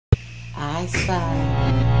I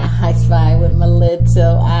spy with my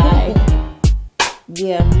little eye.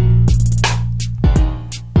 Yeah.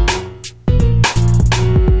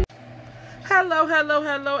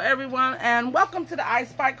 Hello everyone, and welcome to the I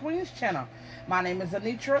Spy Queens channel. My name is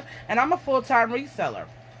Anitra, and I'm a full-time reseller.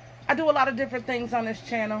 I do a lot of different things on this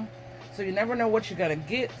channel, so you never know what you're gonna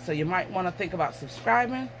get, so you might want to think about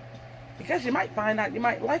subscribing, because you might find out you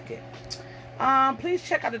might like it. Please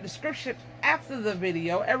check out the description after the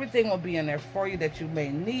video. Everything will be in there for you that you may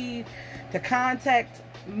need to contact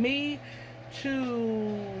me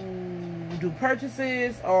to do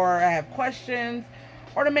purchases, or have questions,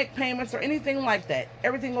 or to make payments, or anything like that.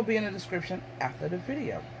 Everything will be in the description after the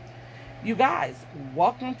video. You guys,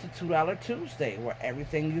 welcome to $2 Tuesday, where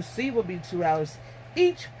everything you see will be $2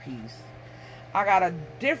 each piece. I got a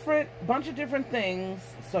bunch of different things,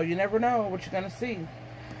 so you never know what you're gonna see.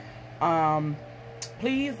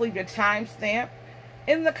 Please leave your timestamp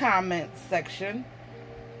in the comments section,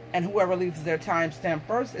 and whoever leaves their timestamp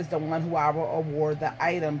first is the one who I will award the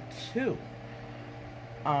item to.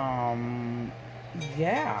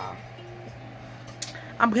 Yeah,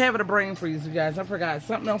 I'm having a brain freeze, you guys. I forgot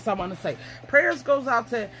something else I want to say. Prayers goes out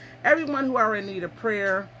to everyone who are in need of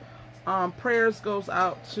prayer. Prayers goes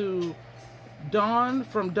out to Dawn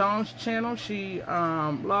from Dawn's channel. She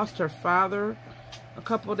lost her father a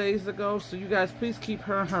couple days ago, so you guys please keep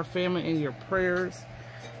her and her family in your prayers.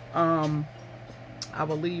 I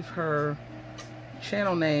will leave her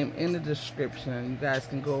channel name in the description. You guys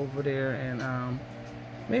can go over there and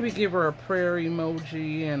maybe give her a prayer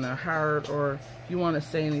emoji and a heart, or if you want to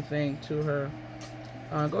say anything to her,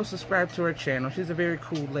 go subscribe to her channel. She's a very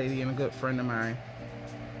cool lady and a good friend of mine.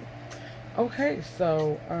 Okay,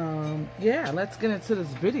 so yeah, let's get into this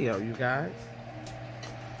video, you guys.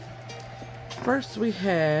 First we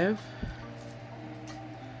have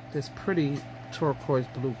this pretty turquoise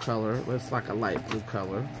blue color. Looks like a light blue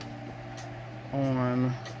color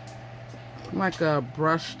on like a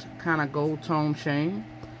brushed kind of gold tone chain.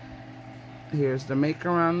 Here's the maker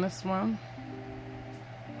on this one.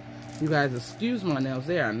 You guys, excuse my nails,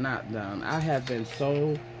 they are not done. I have been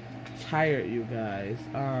so tired, you guys.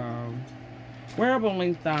 Wearable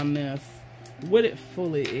length on this, with it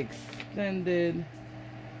fully extended,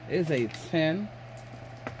 is a 10.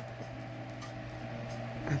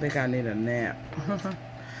 I think I need a nap.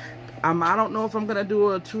 I don't know if I'm gonna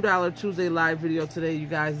do a $2 Tuesday live video today, you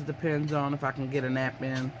guys. It depends on if I can get a nap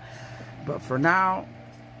in. But for now,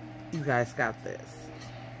 you guys got this.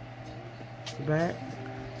 Back.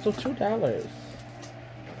 So $2.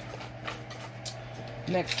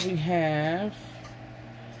 Next we have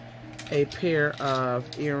a pair of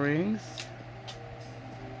earrings.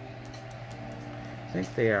 I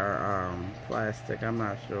think they are plastic. I'm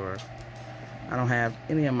not sure. I don't have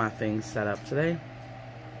any of my things set up today.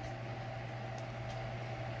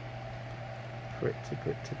 Pretty.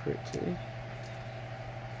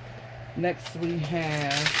 Next we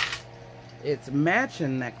have its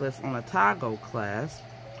matching necklace on a toggle clasp.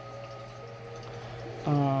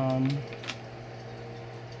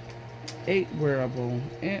 8 wearable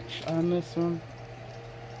inch on this one.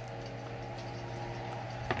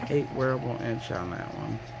 8 wearable inch on that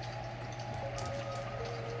one.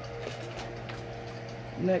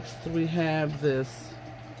 Next we have this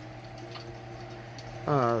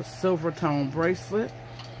silver tone bracelet.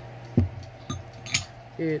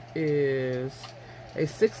 It is a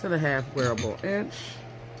 6.5 wearable inch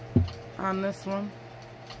on this one.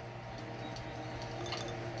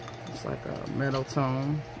 It's like a metal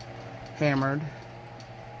tone, hammered,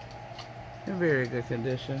 in very good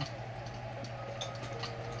condition.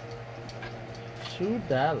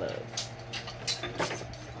 $2.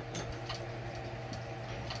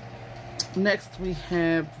 Next we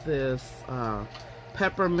have this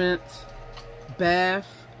peppermint bath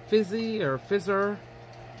fizzy or fizzer.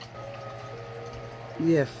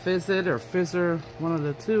 Yeah, fizzit or fizzer, one of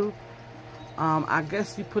the two. I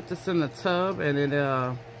guess you put this in the tub and it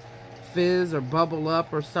fizz or bubble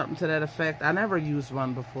up or something to that effect. I never used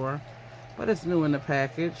one before, but it's new in the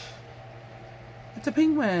package. It's a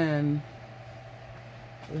penguin.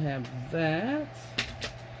 We have that.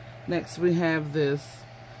 Next we have this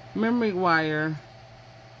memory wire.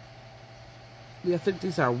 Yeah, I think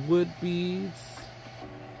these are wood beads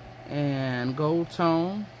and gold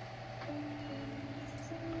tone.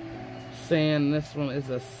 Saying this one is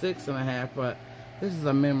a 6.5, but this is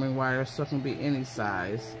a memory wire, so it can be any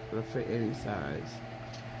size. It'll fit any size.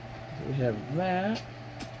 So we have that.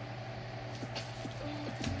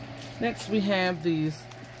 Next we have these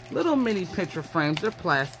little mini picture frames. They're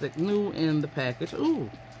plastic, new in the package. Ooh,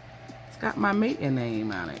 it's got my maiden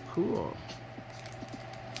name on it. Cool.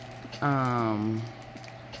 N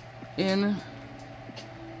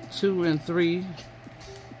 2 and 3.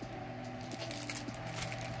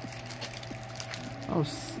 Oh,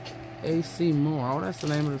 AC Moore. Oh, that's the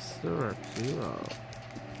name of the store. Cute.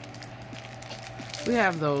 We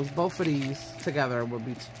have those. Both of these together would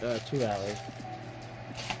be $2.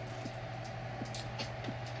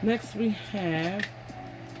 Next, we have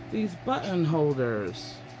these button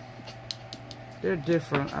holders. They're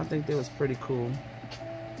different. I think they was pretty cool.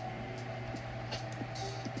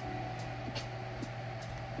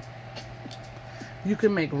 You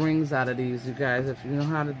can make rings out of these, you guys, if you know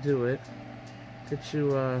how to do it. Get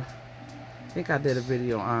you, I think I did a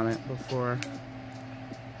video on it before.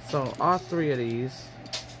 So all 3 of these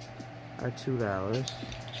are $2.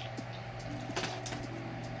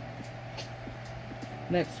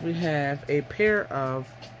 Next we have a pair of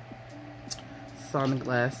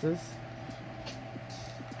sunglasses.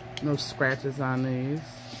 No scratches on these.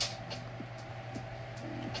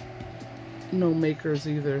 No makers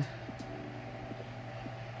either.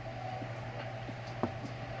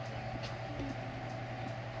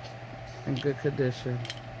 In good condition.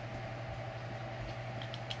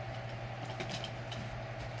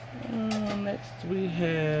 Next we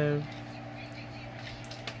have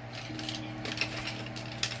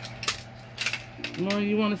Lauren,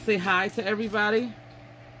 you want to say hi to everybody?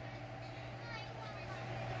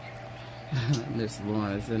 Miss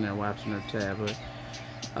Lauren is in there watching her tablet.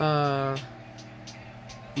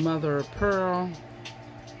 Mother of Pearl.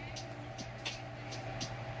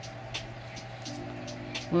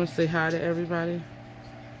 Want to say hi to everybody?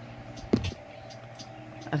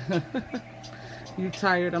 You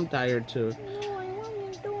tired? I'm tired too. No, I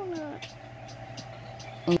want a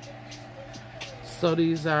donut. So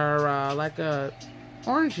these are like a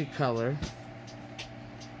orangey color.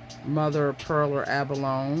 Mother of Pearl or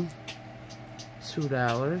abalone.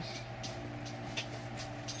 $2.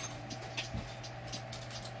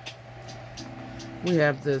 We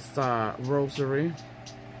have this rosary.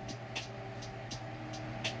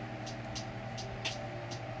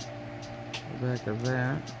 The back of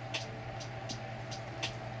that.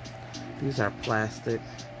 These are plastic.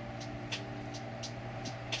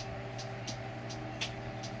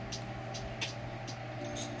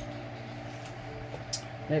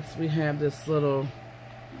 Next we have this little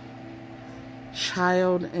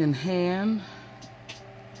child in hand.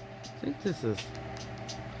 I think this is,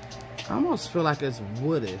 I almost feel like it's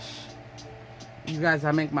woodish. You guys,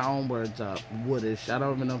 I make my own words up. Woodish. I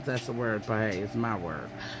don't even know if that's a word, but hey, it's my word.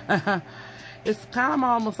 It's kind of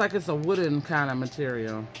almost like it's a wooden kind of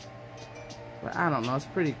material. But I don't know. It's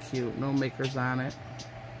pretty cute. No makers on it.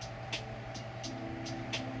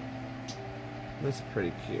 It's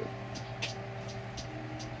pretty cute.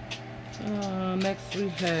 Next we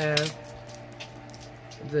have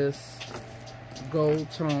this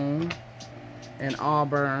gold tone and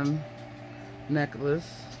auburn necklace.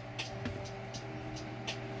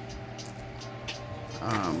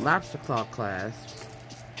 Lobster claw clasp.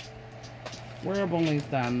 Wearable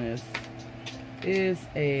length on this is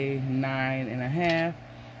a 9.5,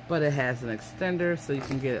 but it has an extender so you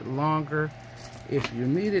can get it longer if you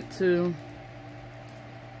need it to.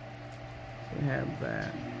 We have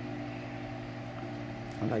that.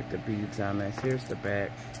 I like the beads on this. Here's the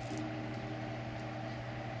back.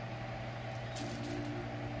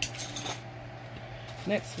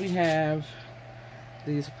 Next we have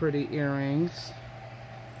these pretty earrings.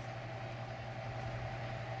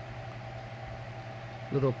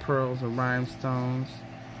 Little pearls and rhinestones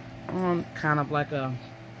on kind of like a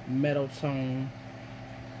metal tone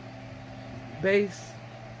base.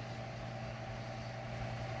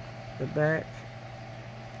 The back.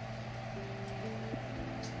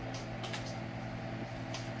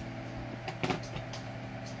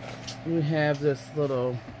 We have this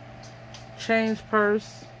little change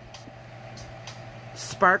purse.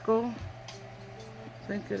 Sparkle, I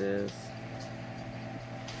think it is.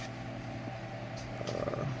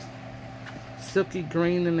 Silky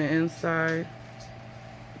green in the inside.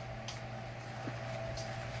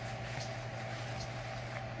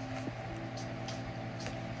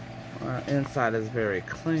 Inside is very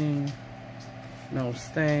clean. No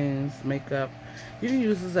stains, makeup. You can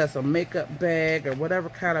use this as a makeup bag or whatever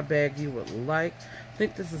kind of bag you would like. I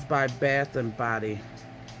think this is by Bath and Body,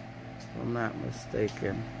 if I'm not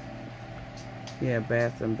mistaken. Yeah,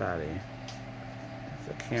 Bath and Body. If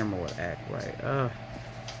the camera would act right.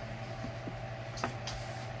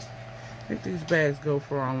 I think these bags go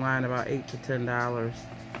for online about $8 to $10.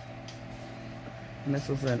 And this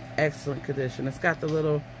was in excellent condition. It's got the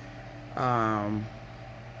little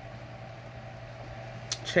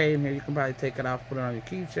chain here. You can probably take it off, put it on your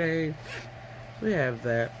keychain. We have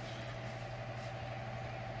that.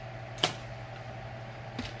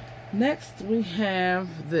 Next, we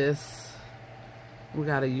have this. We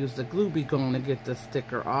got to use the glue gun to get the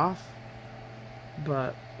sticker off.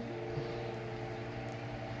 But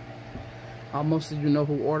most of you know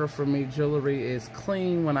who order from me, jewelry is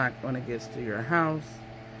clean when it gets to your house.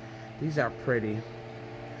 These are pretty.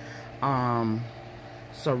 Swarovski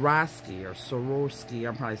or Swarovski,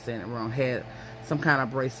 I'm probably saying it wrong, had some kind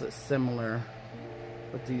of bracelet similar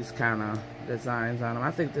with these kind of designs on them.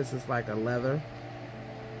 I think this is like a leather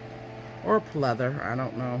or pleather, I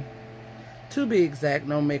don't know. To be exact,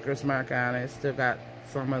 no maker's mark on it. Still got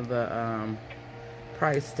some of the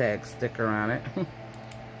price tag sticker on it.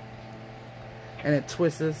 And it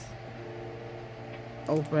twists,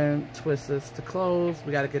 open, twists to close.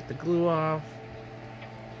 We got to get the glue off,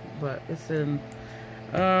 but it's in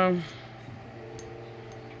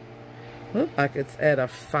look like it's at a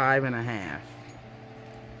 5.5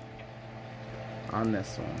 on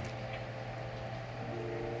this one.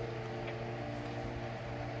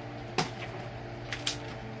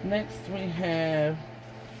 Next we have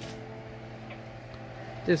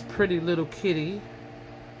this pretty little kitty.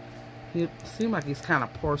 He seemed like he's kind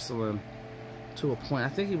of porcelain to a point. I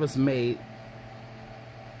think he was made,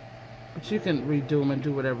 but you can redo him and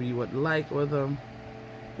do whatever you would like with him.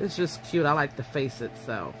 It's just cute. I like the face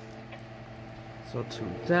itself. So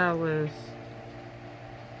 $2.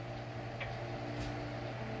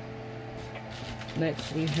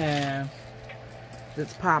 Next we have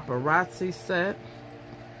this paparazzi set,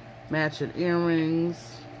 matching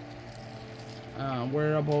earrings,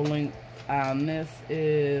 wearable length on this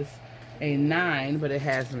is a 9, but it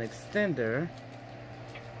has an extender.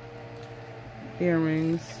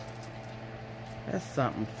 Earrings, that's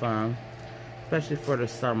something fun, especially for the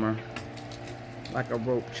summer, like a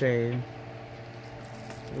rope chain.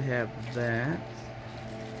 We have that.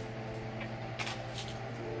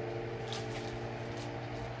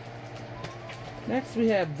 Next we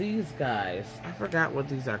have these guys. I forgot what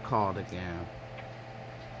these are called again.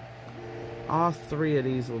 All 3 of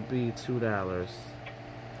these will be $2.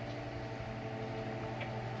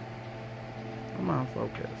 Come on,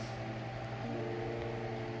 focus.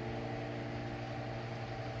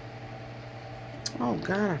 Oh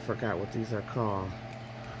God, I forgot what these are called.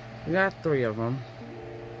 We got 3 of them.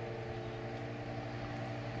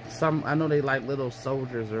 Some, I know they like little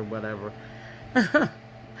soldiers or whatever.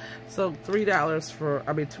 So $2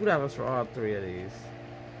 for all 3 of these.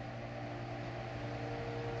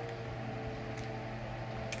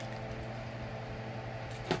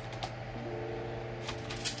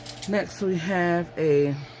 Next we have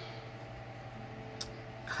a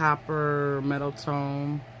copper metal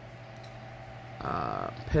tone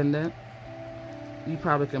pendant. You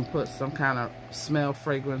probably can put some kind of smell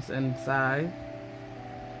fragrance inside.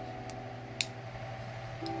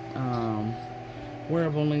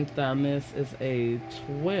 Wearable length on this is a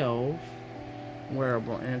 12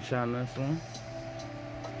 wearable inch on this one.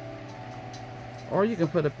 Or you can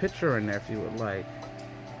put a picture in there if you would like.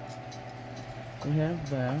 We have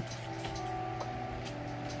that.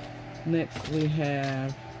 Next we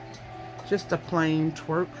have just a plain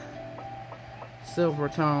twerk, silver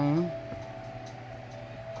tone,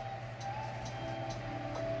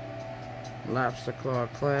 lobster claw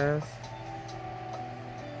clasp.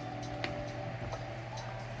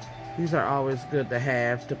 These are always good to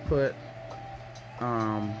have to put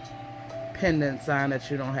pendants on that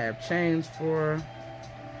you don't have chains for.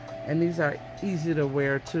 And these are easy to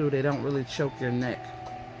wear too. They don't really choke your neck.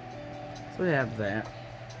 So we have that.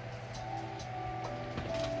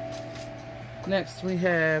 Next we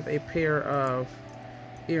have a pair of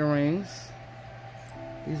earrings.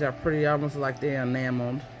 These are pretty, almost like they're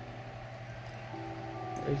enameled.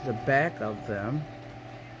 There's the back of them.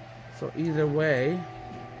 So either way,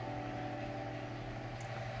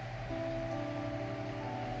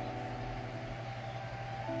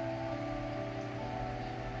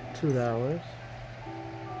 $2.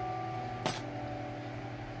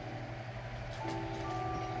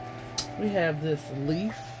 We have this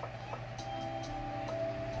leaf.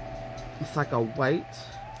 It's like a white.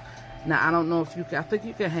 Now I don't know if you can, I think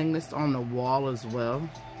you can hang this on the wall as well.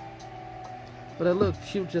 But it looks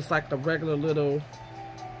cute, just like a regular little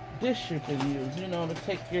dish you can use, you know, to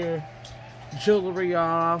take your jewelry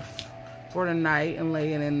off for the night and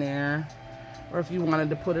lay it in there. Or if you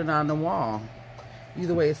wanted to put it on the wall.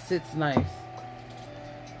 Either way, it sits nice.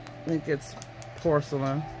 I think it's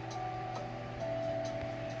porcelain.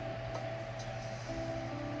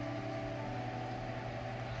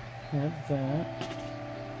 Have that.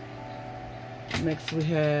 Next we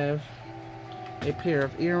have a pair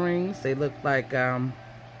of earrings. They look like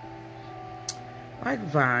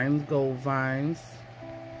vines, gold vines.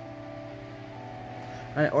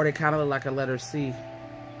 Or they kind of look like a letter C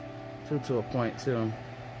to a point too.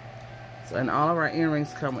 So, and all of our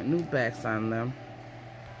earrings come with new backs on them.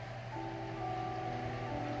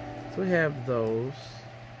 So we have those.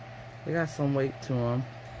 They got some weight to them.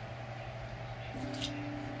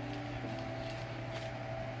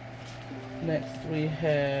 Next we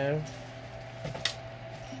have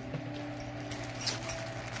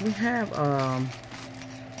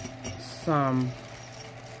some,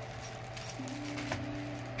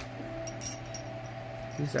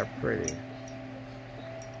 these are pretty,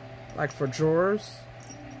 like for drawers.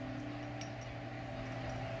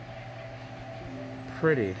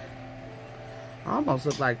 Pretty. Almost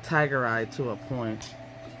look like tiger eye to a point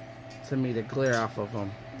to me, the glare off of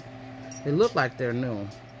them. They look like they're new.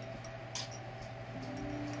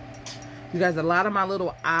 You guys, a lot of my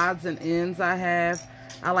little odds and ends I have,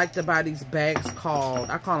 I like to buy these bags called,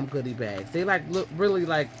 I call them goodie bags. They like look really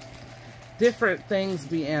like different things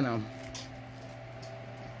be in them.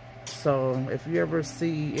 So if you ever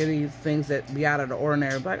see any things that be out of the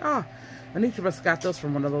ordinary, be like, oh, Anitra must got those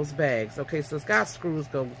from one of those bags. Okay, so it's got screws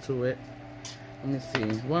go to it. Let me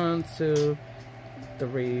see. 1, 2,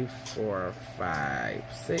 3, 4, 5,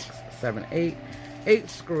 6, 7, 8. 8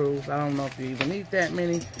 screws. I don't know if you even need that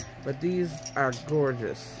many, but these are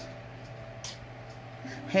gorgeous.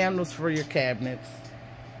 Handles for your cabinets.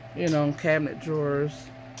 You know, cabinet drawers.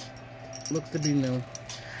 Look to be new.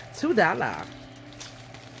 $2.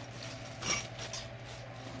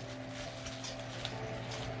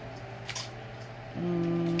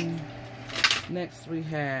 Next we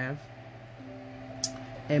have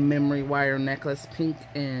a memory wire necklace, pink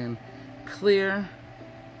and clear.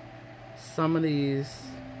 Some of these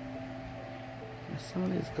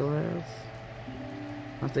glass,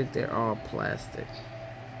 I think they're all plastic.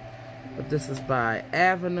 But this is by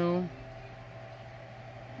Avenue.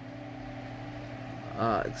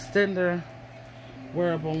 Extender,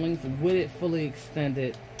 wearable length with it fully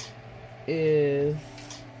extended is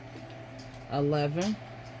 11.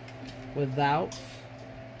 Without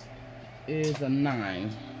is a 9.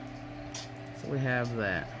 So we have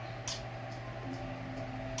that.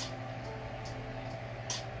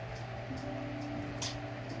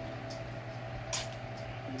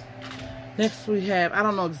 Next we have, I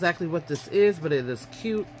don't know exactly what this is, but it is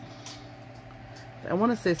cute. I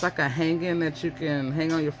want to say it's like a hanging that you can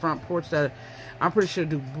hang on your front porch that I'm pretty sure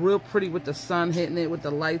do real pretty with the sun hitting it with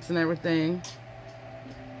the lights and everything.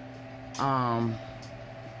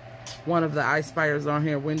 One of the iSpyers on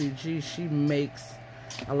here, Wendy G, she makes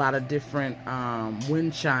a lot of different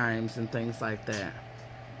wind chimes and things like that.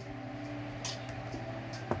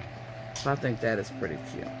 So I think that is pretty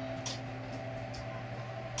cute.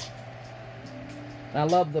 I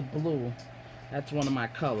love the blue. That's one of my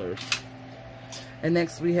colors. And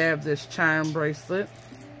next we have this chime bracelet.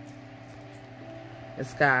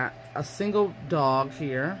 It's got a single dog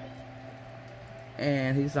here.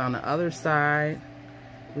 And he's on the other side.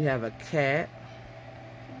 We have a cat.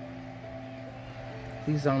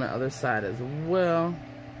 He's on the other side as well.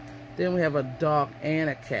 Then we have a dog and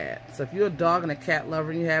a cat. So if you're a dog and a cat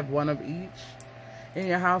lover and you have one of each in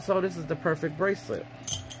your household, this is the perfect bracelet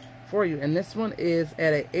for you. And this one is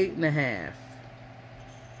at an 8.5.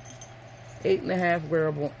 8.5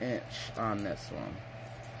 wearable inch on this one.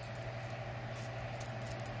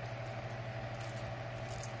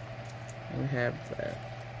 We have that.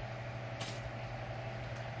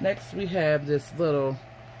 Next we have this little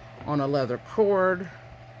on a leather cord.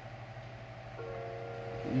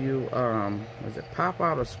 You was it pop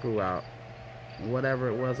out or screw out? Whatever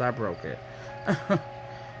it was, I broke it.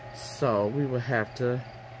 So we would have to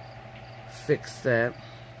fix that.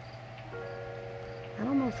 I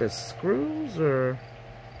don't know if it's screws or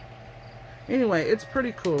anyway, it's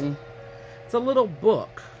pretty cool. It's a little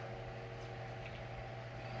book.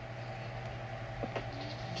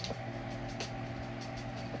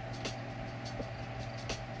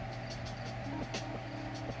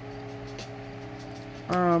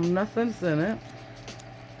 Nothing's in it.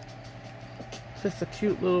 Just a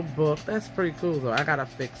cute little book. That's pretty cool though. I gotta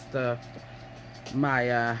fix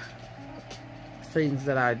my things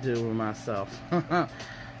that I do with myself.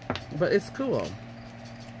 But it's cool.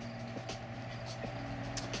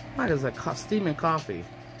 Like it's a steaming coffee.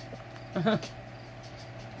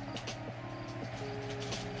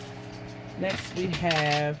 Next we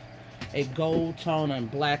have a gold tone and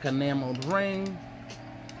black enameled ring.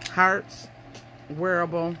 Hearts.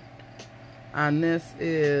 Wearable. And this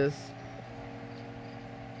is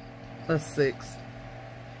a 6.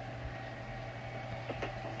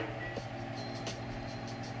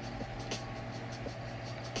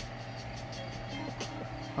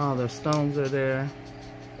 All the stones are there.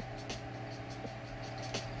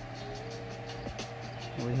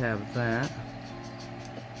 We have that.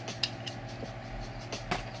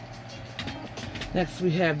 Next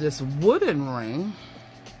we have this wooden ring.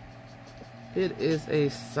 It is a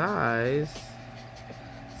size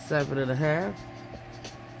 7.5.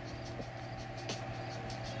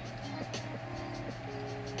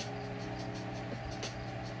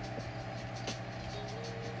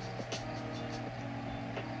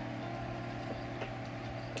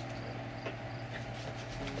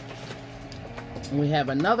 We have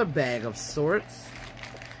another bag of sorts.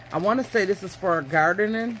 I want to say this is for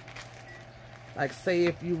gardening. Like, say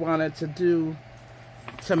if you wanted to do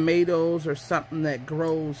tomatoes or something that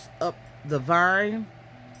grows up the vine.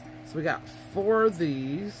 So we got 4 of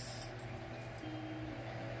these.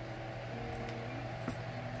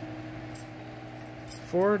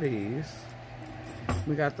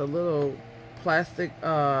 We got the little plastic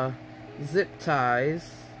zip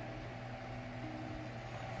ties.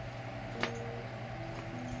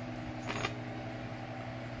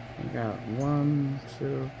 We got 1,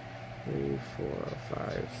 2, 3, 4,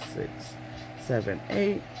 5, 6, 7,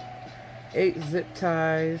 8. 8 zip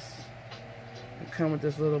ties. They come with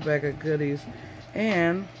this little bag of goodies.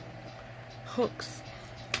 And hooks.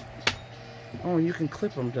 Oh, you can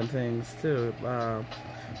clip them to things too.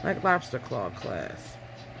 Like lobster claw class.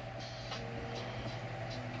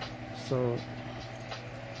 So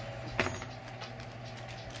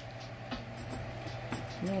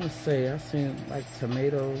I want to say I've seen like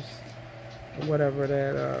tomatoes or whatever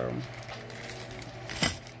that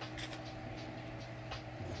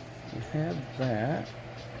we have that.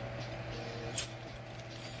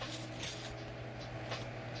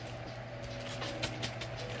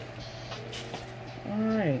 All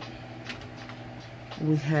right,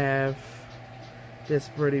 we have this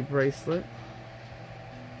pretty bracelet.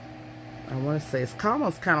 I want to say it's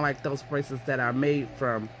almost kind of like those bracelets that are made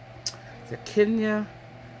from Kenya,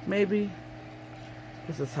 maybe.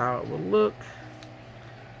 This is how it will look.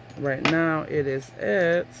 Right now it is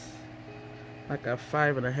at like a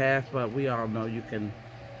 5.5, but we all know you can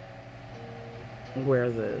wear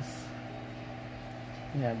this.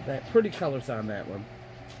 We have that pretty colors on that one.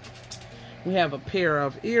 We have a pair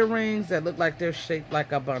of earrings that look like they're shaped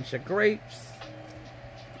like a bunch of grapes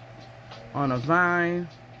on a vine.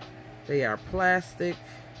 They are plastic.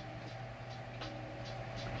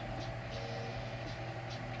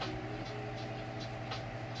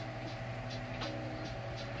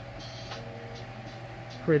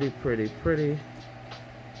 Pretty, pretty, pretty.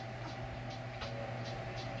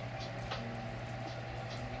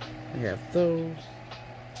 We have those.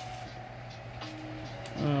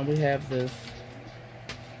 We have this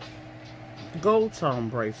gold tone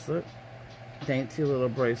bracelet. Dainty little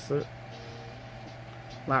bracelet.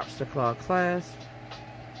 Lobster claw clasp.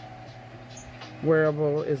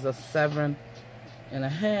 Wearable is a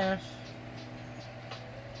 7.5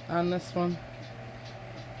 on this one.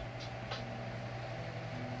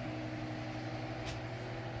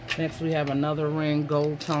 Next we have another ring,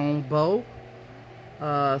 gold tone bow,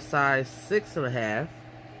 size 6.5.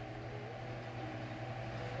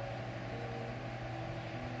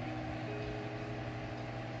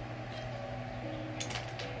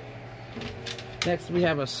 Next we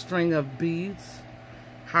have a string of beads,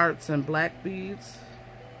 hearts and black beads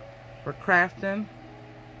for crafting.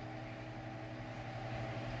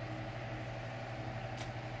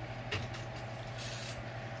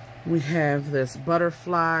 We have this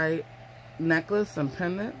butterfly necklace and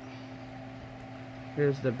pendant.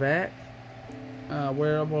 Here's the back.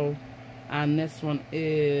 Wearable on this one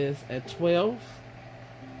is a 12.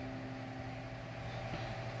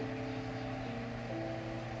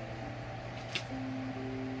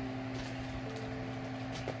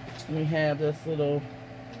 We have this little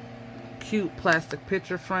cute plastic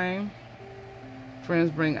picture frame.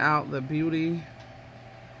 Friends bring out the beautiful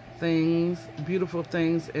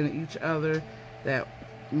things in each other that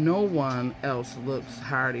no one else looks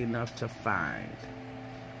hard enough to find.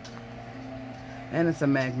 And it's a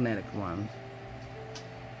magnetic one.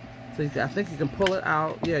 So I think you can pull it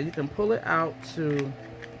out. Yeah, you can pull it out to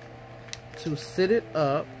sit it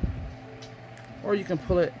up, or you can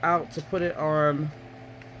pull it out to put it on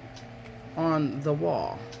the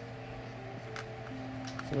wall.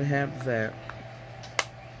 So we have that.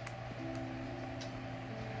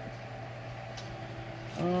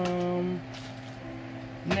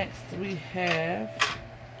 Next we have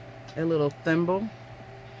a little thimble.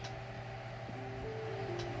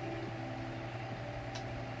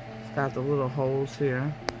 got the little holes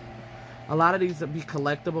here. A lot of these would be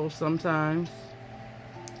collectibles sometimes.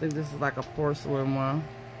 I think this is like a porcelain one.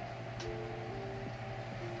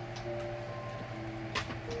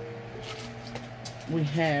 We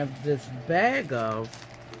have this bag of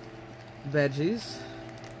veggies.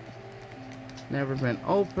 Never been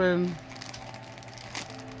opened.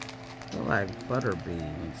 They're like butter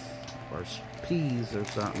beans or peas or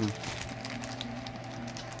something.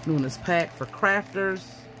 Doing this pack for crafters.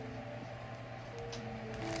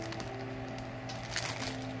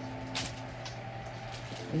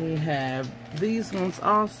 We have these ones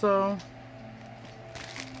also.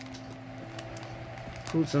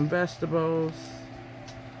 Fruits and vegetables.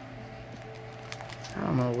 I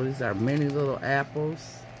don't know what these are. Many little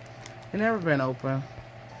apples. They've never been open.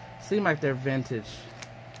 Seem like they're vintage.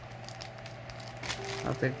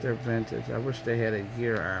 I think they're vintage. I wish they had a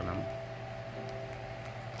year on them.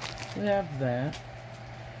 We have that.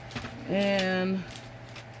 And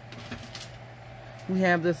we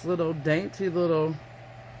have this little dainty little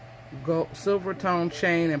gold, silver tone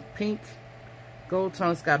chain and pink gold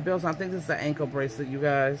tone. It's got bells. I think this is an ankle bracelet, you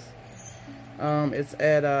guys. It's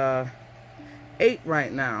at 8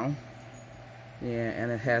 right now. Yeah,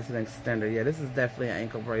 and it has an extender. Yeah, this is definitely an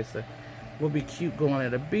ankle bracelet. Will be cute going to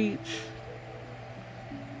the beach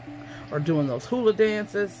or doing those hula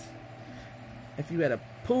dances if you had a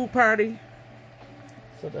pool party.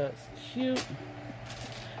 So that's cute.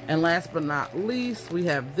 And last but not least, we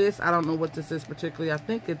have this. I don't know what this is particularly. I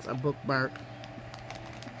think it's a bookmark,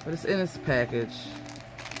 but it's in this package.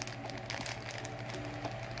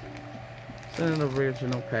 It's in an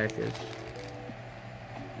original package.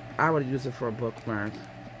 I would use it for a bookmark.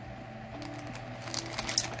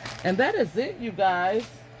 And that is it, you guys.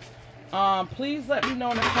 Please let me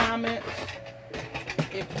know in the comments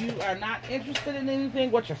if you are not interested in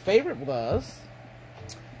anything, what your favorite was.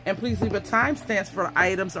 And please leave a timestamp for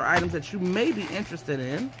items or items that you may be interested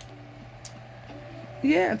in.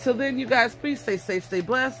 Yeah, until then, you guys, please stay safe, stay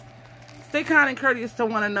blessed, stay kind and courteous to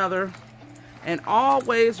one another. And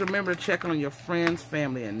always remember to check on your friends,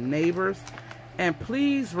 family, and neighbors. And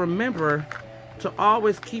please remember to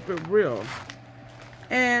always keep it real.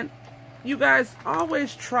 And you guys,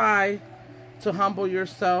 always try to humble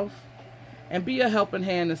yourself and be a helping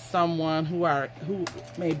hand to someone who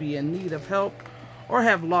may be in need of help or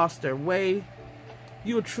have lost their way.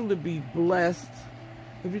 You will truly be blessed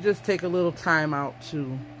if you just take a little time out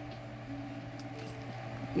to,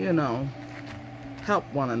 you know, help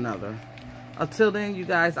one another. Until then, you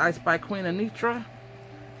guys, I Spy Queen Anitra,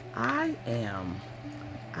 I am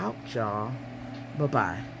out, y'all.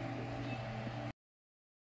 Bye-bye.